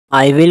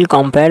I will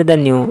compare the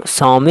new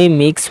Xiaomi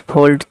Mix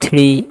Fold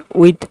 3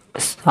 with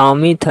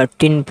Xiaomi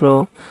 13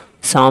 Pro.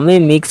 Xiaomi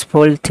Mix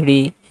Fold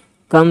 3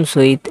 comes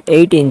with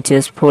 8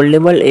 inches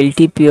foldable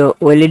LTPO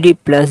OLED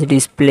plus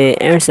display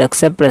and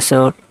success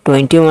ratio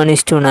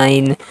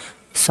 21:9.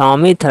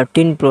 Xiaomi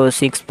 13 Pro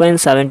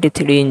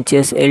 6.73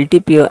 inches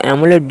LTPO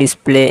AMOLED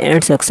display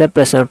and success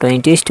ratio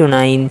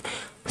 20:9.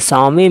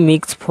 Xiaomi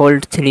Mix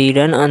Fold 3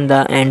 run on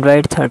the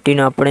Android 13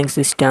 operating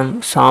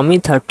system.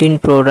 Xiaomi 13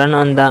 Pro run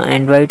on the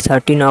Android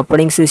 13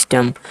 operating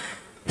system.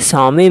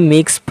 Xiaomi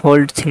Mix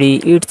Fold 3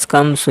 it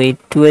comes with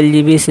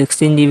 12GB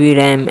 16GB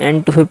RAM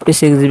and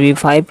 256GB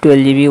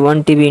 512GB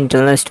 1TB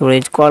internal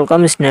storage.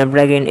 Qualcomm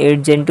Snapdragon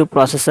 8 Gen 2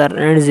 processor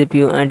and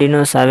GPU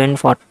Adreno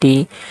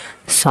 740.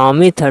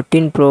 Xiaomi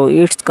 13 Pro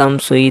it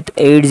comes with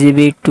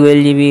 8GB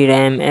 12GB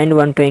RAM and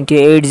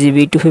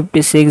 128GB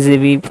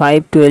 256GB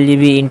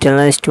 512GB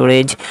internal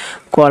storage.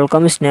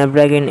 Qualcomm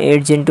Snapdragon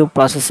 8 Gen 2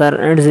 processor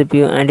and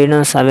GPU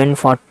Adreno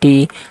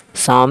 740.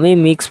 Xiaomi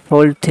Mix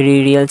Fold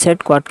 3 real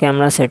set quad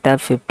camera setup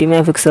 50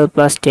 megapixel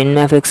plus 10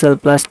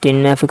 megapixel plus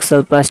 10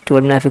 megapixel plus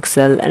 12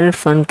 megapixel and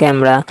front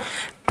camera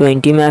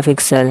 20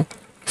 megapixel.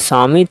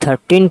 Xiaomi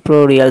 13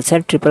 Pro real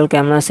set triple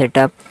camera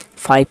setup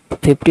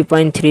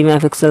 50.3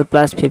 megapixel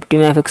plus 50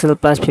 megapixel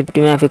plus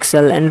 50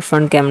 megapixel and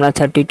front camera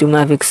 32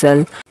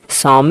 megapixel.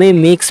 Xiaomi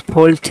Mix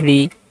Fold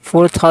 3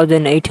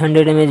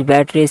 4800 mAh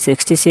battery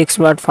 66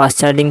 watt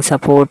fast charging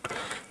support.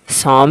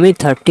 Xiaomi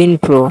 13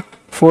 Pro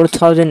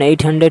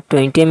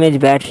 4820 mAh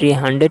battery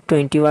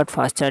 120 watt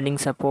fast charging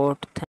support.